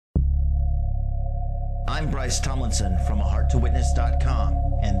I'm Bryce Tomlinson from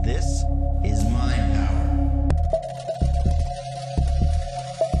ahearttowitness.com, and this is MindPower.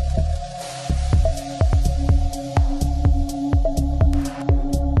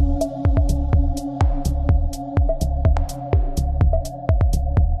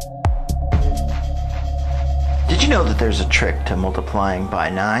 Did you know that there's a trick to multiplying by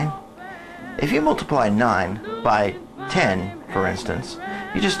 9? If you multiply 9 by 10, for instance,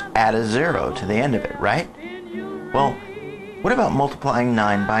 you just add a 0 to the end of it, right? Well, what about multiplying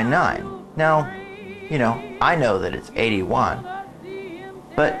 9 by 9? Now, I know that it's 81,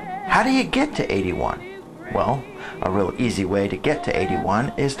 but how do you get to 81? Well, a real easy way to get to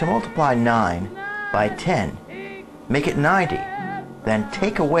 81 is to multiply 9 by 10. Make it 90, then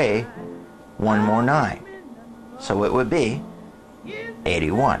take away one more 9. So it would be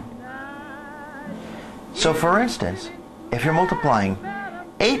 81. So for instance, if you're multiplying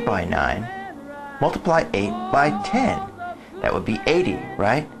 8 by 9, multiply 8 by 10. That would be 80,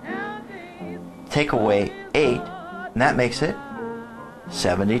 right? Take away 8, and that makes it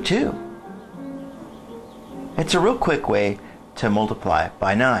 72. It's a real quick way to multiply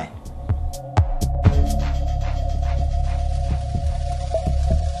by 9.